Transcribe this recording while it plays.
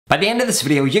By the end of this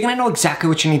video, you're gonna know exactly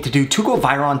what you need to do to go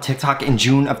viral on TikTok in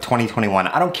June of 2021.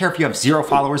 I don't care if you have 0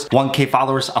 followers, 1K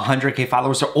followers, 100K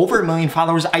followers, or over 1 million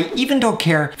followers. I even don't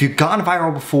care if you've gone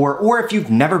viral before or if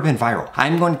you've never been viral.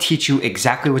 I'm going to teach you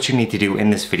exactly what you need to do in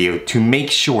this video to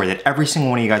make sure that every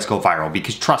single one of you guys go viral,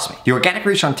 because trust me, the organic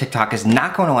reach on TikTok is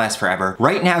not going to last forever.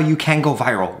 Right now, you can go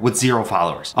viral with 0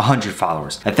 followers, 100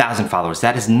 followers, 1,000 followers.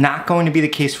 That is not going to be the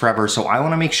case forever, so I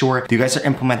wanna make sure that you guys are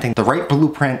implementing the right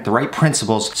blueprint, the right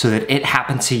principles, so that it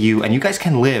happens to you and you guys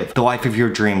can live the life of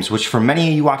your dreams, which for many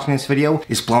of you watching this video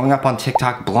is blowing up on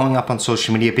TikTok, blowing up on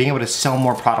social media, being able to sell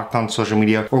more product on social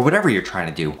media, or whatever you're trying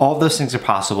to do. All of those things are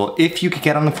possible if you could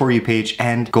get on the For You page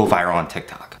and go viral on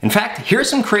TikTok. In fact, here are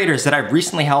some creators that I've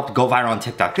recently helped go viral on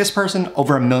TikTok. This person,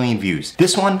 over 1 million views.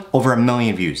 This one, over 1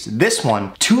 million views. This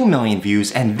one, 2 million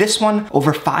views. And this one,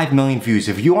 over 5 million views.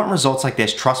 If you want results like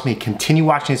this, trust me, continue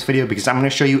watching this video because I'm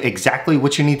gonna show you exactly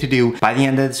what you need to do by the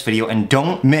end of this video. And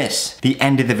don't miss the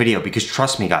end of the video, because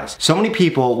trust me guys, so many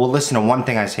people will listen to one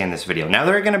thing I say in this video. Now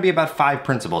there are gonna be about 5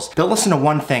 principles. They'll listen to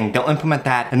one thing, they'll implement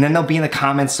that, and then they'll be in the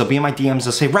comments, they'll be in my DMs,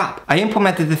 they'll say, Rob, I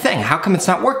implemented the thing. How come it's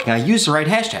not working? I used the right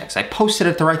hashtags. I posted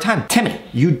at the right time. Timmy,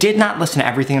 you did not listen to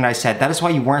everything that I said. That is why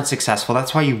you weren't successful.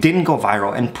 That's why you didn't go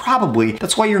viral, and probably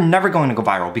that's why you're never going to go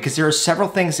viral, because there are several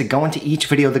things that go into each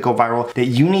video that go viral that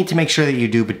you need to make sure that you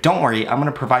do. But don't worry, I'm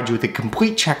gonna provide you with a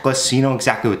complete checklist so you know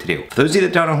exactly what to do. For those of you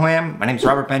that don't know who I am, my name is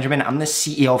Robert Benjamin. I'm the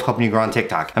CEO of Helping You Grow on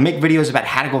TikTok. I make videos about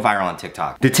how to go viral on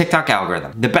TikTok, the TikTok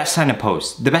algorithm, the best time to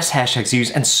post, the best hashtags to use,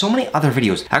 and so many other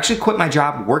videos. I actually quit my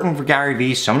job working for Gary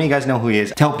Vee, so many of you guys know who he is,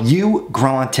 to help you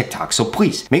grow on TikTok. So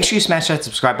please, make sure you smash that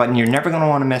subscribe button. You're never gonna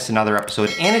wanna miss another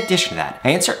episode. In addition to that, I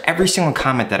answer every single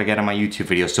comment that I get on my YouTube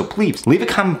videos, so please, leave a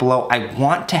comment below. I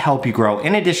want to help you grow.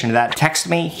 In addition to that, text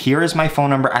me. Here is my phone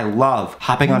number. I love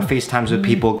hopping on FaceTimes with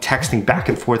people, texting back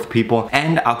and forth with people,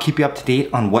 and I'll keep you up to date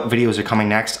on what videos are coming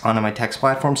next onto my text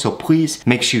platform, so please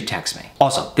make sure you text me.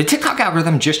 Also, the TikTok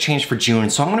algorithm just changed for June,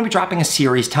 so I'm gonna be dropping a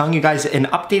series telling you guys an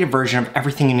updated version of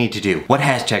everything you need to do, what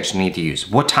hashtags you need to use,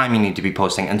 what time you need to be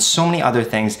posting, and so many other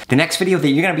things. The next video that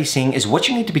you're gonna be seeing is what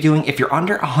you need to be doing if you're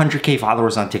under 100K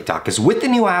followers on TikTok, because with the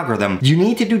new algorithm, you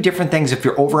need to do different things if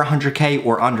you're over 100K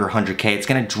or under 100K. It's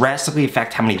gonna drastically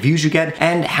affect how many views you get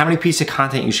and how many pieces of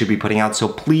content you should be putting out, so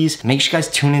please make sure you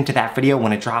guys tune into that video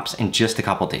when it drops in just a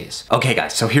couple days. Okay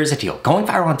guys, so here's the deal. Going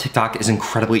viral on TikTok is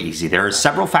incredibly easy. There are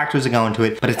several factors that go into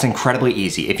it, but it's incredibly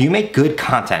easy. If you make good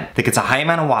content that gets a high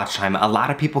amount of watch time, a lot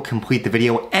of people complete the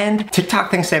video, and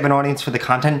TikTok thinks they have an audience for the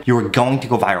content, you are going to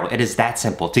go viral. It is that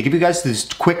simple. To give you guys these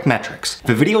quick metrics, if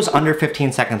a video is under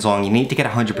 15 seconds long, you need to get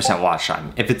 100% watch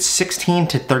time. If it's 16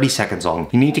 to 30 seconds long,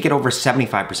 you need to get over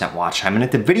 75% watch time. And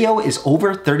if the video is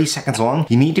over 30 seconds long,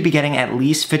 you need to be getting at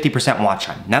least 50% watch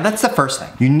time. Now that's the first thing.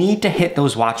 You need to hit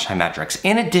those watch time metrics.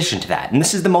 In addition to that, and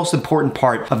this is the most important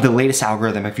part of the latest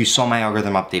algorithm, if you saw my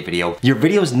algorithm update video, your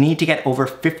videos need to get over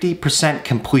 50%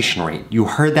 completion rate. You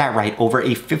heard that right, over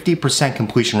a 50%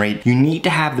 completion rate. You need to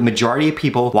have the majority of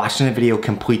people watching the video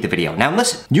complete the video. Now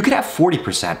listen, you could have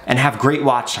 40% and have great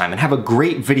watch time and have a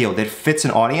great video that fits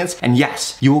an audience, and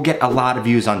yes, you will get a lot of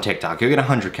views on TikTok. You'll get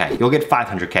 100K, you'll get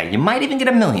 500K, you might even get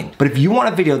 1 million. But if you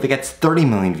want a video that gets 30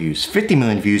 million views, 50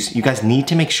 million views, you guys need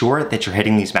to make sure that you're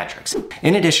hitting these metrics.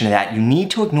 In addition to that, you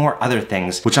need to ignore other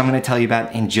things, which I'm gonna tell you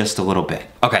about in just a little bit.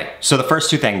 Okay, so the first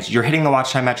 2 things, you're hitting the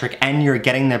watch time metric and you're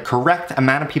getting the correct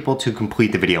amount of people to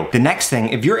complete the video. The next thing,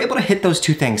 if you're able to hit those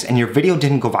 2 things and your video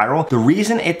didn't go viral, the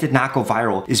reason it did not go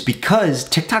viral is because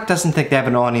TikTok doesn't think they have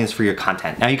an audience for your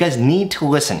content. Now you guys need to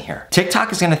listen here.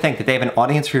 TikTok is gonna think that they have an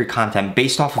audience for your content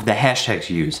based off of the hashtags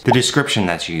you use, the description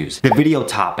that you use, the video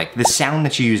topic, the sound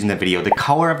that you use in the video, the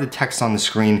color of the text on the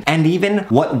screen, and even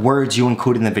what words you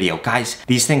include in the video. Guys,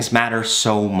 these things matter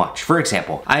so much. For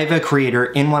example, I have a creator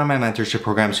in one of my mentorship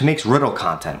programs who makes riddle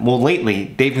content. Well,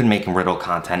 lately, they've been making riddle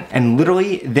content, and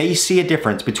literally, they see a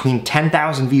difference between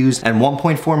 10,000 views and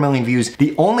 1.4 million views.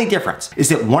 The only difference is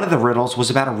that one of the riddles was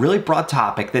about a really broad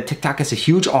topic that TikTok has a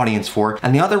huge audience for,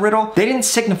 and the other riddle, they didn't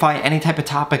signify any type of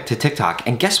topic to TikTok.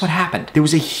 And guess what happened? There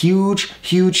was a huge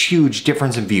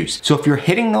difference in views. So if you're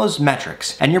hitting those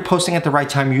metrics and you're posting at the right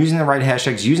time, using the right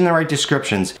hashtags, using the right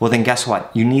descriptions, well then guess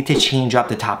what? You need to change up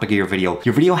the topic of your video.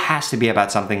 Your video has to be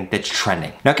about something that's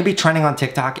trending. Now it could be trending on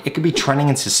TikTok, it could be trending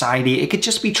in society, it could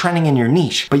just be trending in your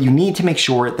niche, but you need to make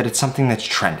sure that it's something that's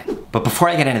trending. But before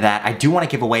I get into that, I do want to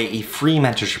give away a free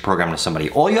mentorship program to somebody.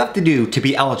 All you have to do to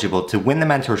be eligible to win the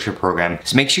mentorship program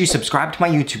is make sure you subscribe to my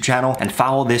YouTube channel and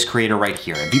follow this creator right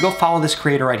here. If you go follow this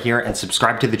creator right here and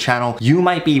subscribe to the channel, you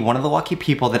might be one of the lucky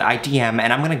people that I DM,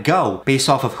 and I'm gonna go based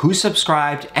off of who's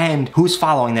subscribed and who's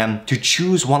following them to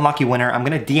choose one lucky winner. I'm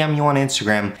gonna DM you on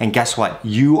Instagram, and guess what?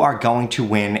 You are going to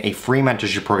win a free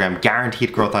mentorship program,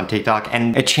 guaranteed growth on TikTok,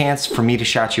 and a chance for me to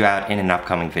shout you out in an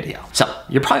upcoming video. So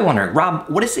you're probably wondering, Rob,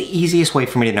 what is the easiest way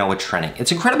for me to know what's trending?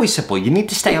 It's incredibly simple. You need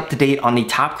to stay up to date on the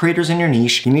top creators in your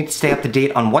niche. You need to stay up to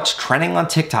date on what's trending on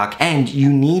TikTok, and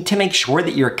you need to make sure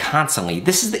that you're constantly,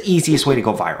 this is the easiest way to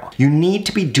go viral. You need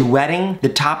to be duetting the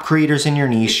top creators in your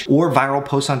niche or viral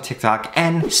posts on TikTok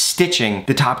and stitching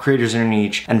the top creators in your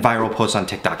niche and viral posts on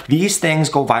TikTok. These things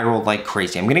go viral like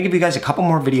crazy. I'm gonna give you guys a couple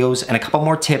more videos and a couple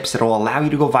more tips that will allow you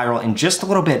to go viral in just a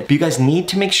little bit, but you guys need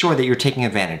to make sure that you're taking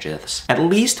advantage of this at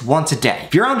least once a day.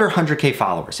 If you're under 100K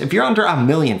followers, if you're under 1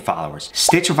 million followers,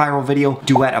 stitch a viral video,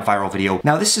 duet a viral video.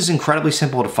 Now this is incredibly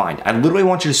simple to find. I literally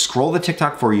want you to scroll the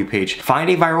TikTok For You page, find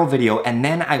a viral video, and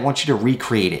then I want you to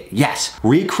recreate it. Yes,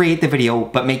 recreate the video,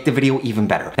 but make the video even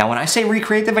better. Now when I say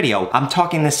recreate the video, I'm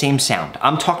talking the same sound.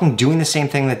 I'm talking doing the same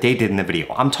thing that they did in the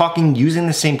video. I'm talking using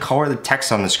the same color of the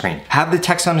text on the screen. Have the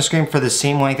text on the screen for the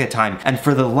same length of time, and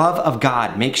for the love of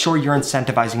God, make sure you're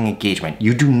incentivizing engagement.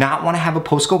 You do not want to have a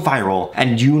post go viral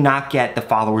and you not get the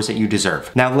followers that you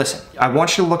deserve. Now listen, I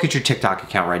want you to look at your TikTok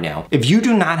account right now. If you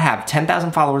do not have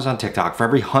 10,000 followers on TikTok, for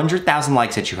every 100,000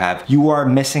 likes that you have, you are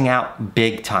missing out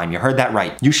big time. You heard that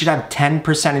right. You should have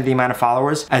 10% of the amount of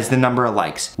followers as the number of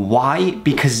likes. Why?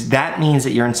 Because that means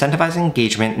that you're incentivizing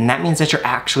engagement, and that means that you're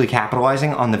actually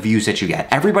capitalizing on the views that you get.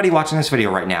 Everybody watching this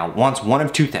video right now wants one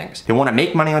of two things. They want to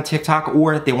make money on TikTok,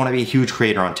 or they want to be a huge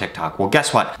creator on TikTok. Well,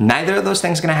 guess what? Neither of those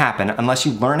things are going to happen unless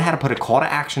you learn how to put a call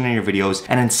to action in your videos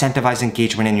and incentivize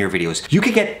engagement in your videos. You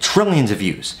could get trillions of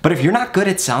views, but if you're not good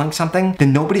at selling something,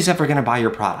 then nobody's ever going to buy your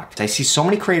product. I see so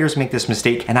many creators make this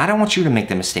mistake, and I don't want you to make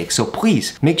the mistake. So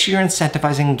please make sure you're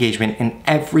incentivizing engagement in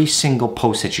every single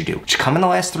post that you do. It should come in the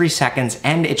last 3 seconds,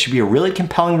 and it should be a really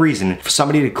compelling reason for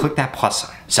somebody to click that plus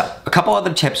sign. So a couple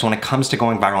other tips when it comes to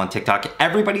going viral on TikTok.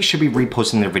 Everybody should be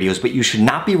reposting their videos, but you should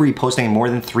not be reposting more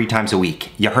than 3 times a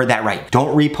week. You heard that right.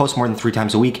 Don't repost more than 3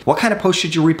 times a week. What kind of post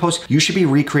should you repost? You should be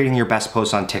recreating your best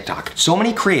posts on TikTok. So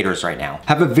many creators right now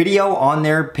have a video on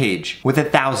their page with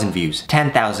 1,000 views,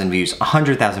 10,000 views,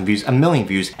 100,000 views, 1 million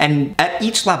views, and at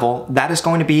each level, that is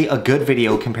going to be a good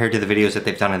video compared to the videos that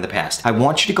they've done in the past. I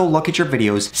want you to go look at your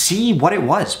videos, see what it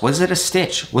was. Was it a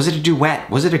stitch? Was it a duet?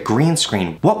 Was it a green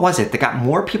screen? What was it that got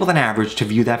more people than average to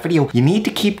view that video? You need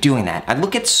to keep doing that. I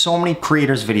look at so many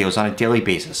creators' videos on a daily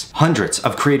basis, hundreds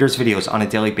of creators' videos on a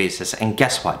daily basis, and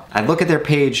guess what? I look at their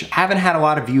page, haven't had a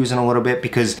lot of views in a little bit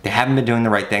because they haven't been doing the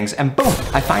right things, and boom,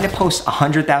 I find a post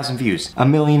 100,000 views, 1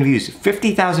 million views,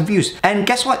 50,000 views, and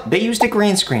guess what? They used a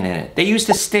green screen in it, they used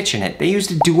a stitch in it, they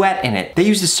used a duet in it, they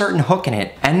used a certain hook in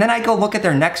it, and then I go look at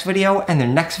their next video, and their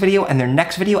next video, and their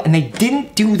next video, and they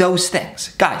didn't do those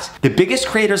things. Guys, the biggest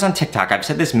creators on TikTok, I've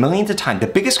said this millions of times, the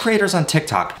biggest creators on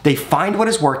TikTok, they find what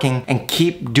is working and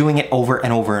keep doing it over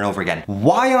and over and over again.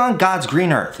 Why on God's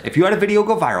green earth, if you had a video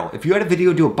go viral, if you had a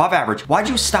video do above average, why'd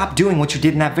you stop doing what you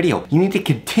did in that video? You need to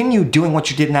continue doing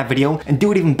what you did in that video and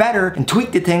do it even better and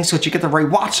tweak the things so that you get the right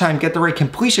watch time, get the right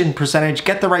completion percentage,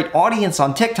 get the right audience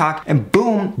on TikTok, and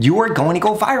boom, you are going to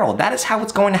go viral. That is how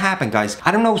it's going to happen, guys.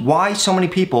 I don't know why so many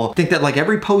people think that like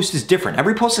every post is different.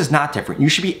 Every post is not different. You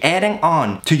should be adding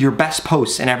on to your best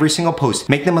posts in every single post.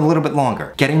 Make them a little bit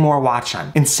longer, getting more watch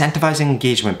time, incentivizing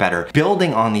engagement better,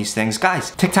 building on these things.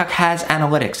 Guys, TikTok has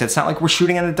analytics. It's not like we're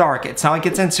shooting in the dark. It's not like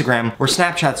it's Instagram or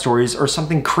Snapchat stories or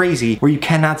something crazy where you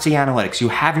cannot see analytics. You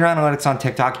have your analytics on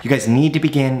TikTok. You guys need to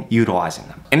begin utilizing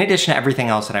them. In addition to everything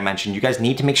else that I mentioned, you guys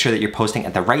need to make sure that you're posting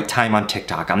at the right time on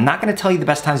TikTok. I'm not gonna tell you the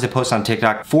best times to post on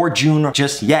TikTok for June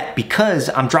just yet because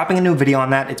I'm dropping a new video on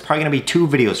that. It's probably gonna be 2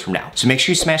 videos from now. So make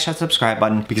sure you smash that subscribe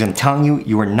button because I'm telling you,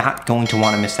 you are not going to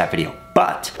wanna miss that video.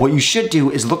 But what you should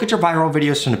do is look at your viral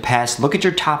videos from the past, look at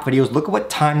your top videos, look at what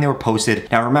time they were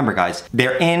posted. Now remember guys,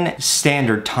 they're in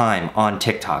standard time on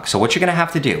TikTok. So what you're gonna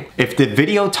have to do, if the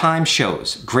video time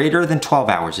shows greater than 12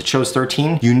 hours, it shows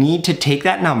 13, you need to take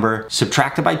that number,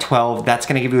 subtract it by 12, that's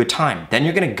gonna give you a time. Then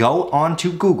you're gonna go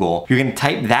onto Google, you're gonna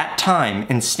type that time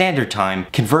in standard time,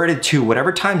 convert it to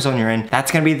whatever time zone you're in,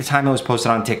 that's gonna be the time it was posted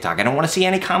on TikTok. I don't wanna see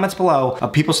any comments below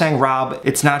of people saying, Rob,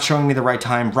 it's not showing me the right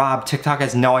time. Rob, TikTok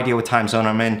has no idea what time time zone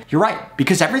I'm in. You're right,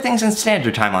 because everything's in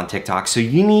standard time on TikTok, so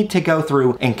you need to go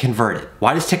through and convert it.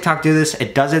 Why does TikTok do this?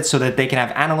 It does it so that they can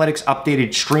have analytics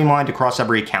updated, streamlined across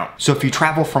every account. So if you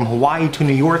travel from Hawaii to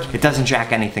New York, it doesn't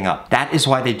jack anything up. That is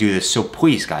why they do this. So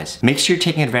please, guys, make sure you're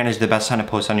taking advantage of the best time to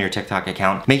post on your TikTok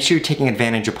account. Make sure you're taking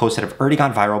advantage of posts that have already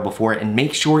gone viral before, and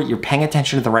make sure you're paying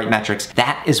attention to the right metrics.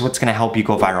 That is what's gonna help you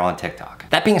go viral on TikTok.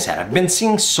 That being said, I've been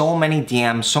seeing so many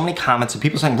DMs, so many comments of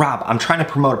people saying, Rob, I'm trying to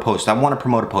promote a post. I wanna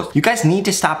promote a post. You guys need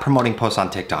to stop promoting posts on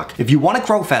TikTok. If you wanna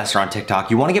grow faster on TikTok,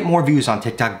 you wanna get more views on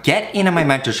TikTok, get into my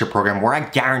mentorship program where I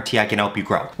guarantee I can help you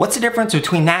grow. What's the difference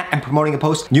between that and promoting a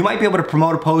post? You might be able to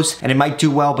promote a post and it might do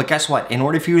well, but guess what? In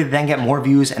order for you to then get more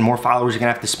views and more followers, you're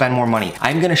gonna have to spend more money.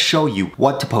 I'm gonna show you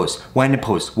what to post, when to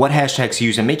post, what hashtags to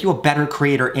use, and make you a better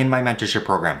creator in my mentorship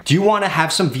program. Do you wanna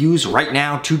have some views right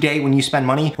now, today, when you spend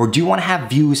money? Or do you wanna have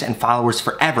views and followers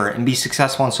forever and be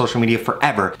successful on social media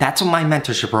forever? That's what my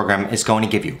mentorship program is going to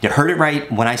give you. You heard it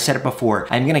right when I said it before.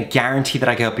 I'm gonna guarantee that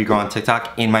I can help you grow on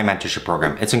TikTok in my mentorship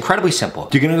program. It's incredibly simple.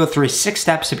 You're gonna go through 6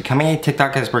 steps to becoming a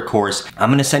TikTok expert course. I'm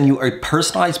gonna send you a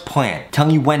personalized plan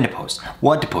telling you when to post,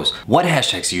 what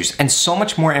hashtags to use, and so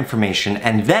much more information.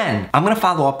 And then I'm gonna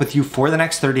follow up with you for the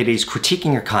next 30 days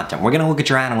critiquing your content. We're gonna look at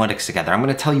your analytics together. I'm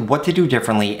gonna tell you what to do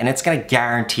differently, and it's gonna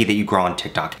guarantee that you grow on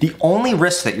TikTok. The only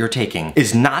risk that you're taking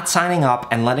is not signing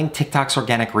up and letting TikTok's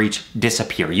organic reach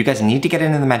disappear. You guys need to get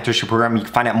into the mentorship program. You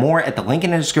can find out more at the link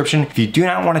in the description. If you do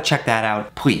not wanna check that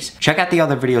out, please check out the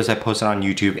other videos I posted on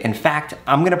YouTube. In fact,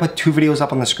 I'm gonna put 2 videos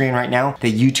up on the screen right now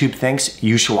that YouTube thinks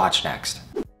you should watch next.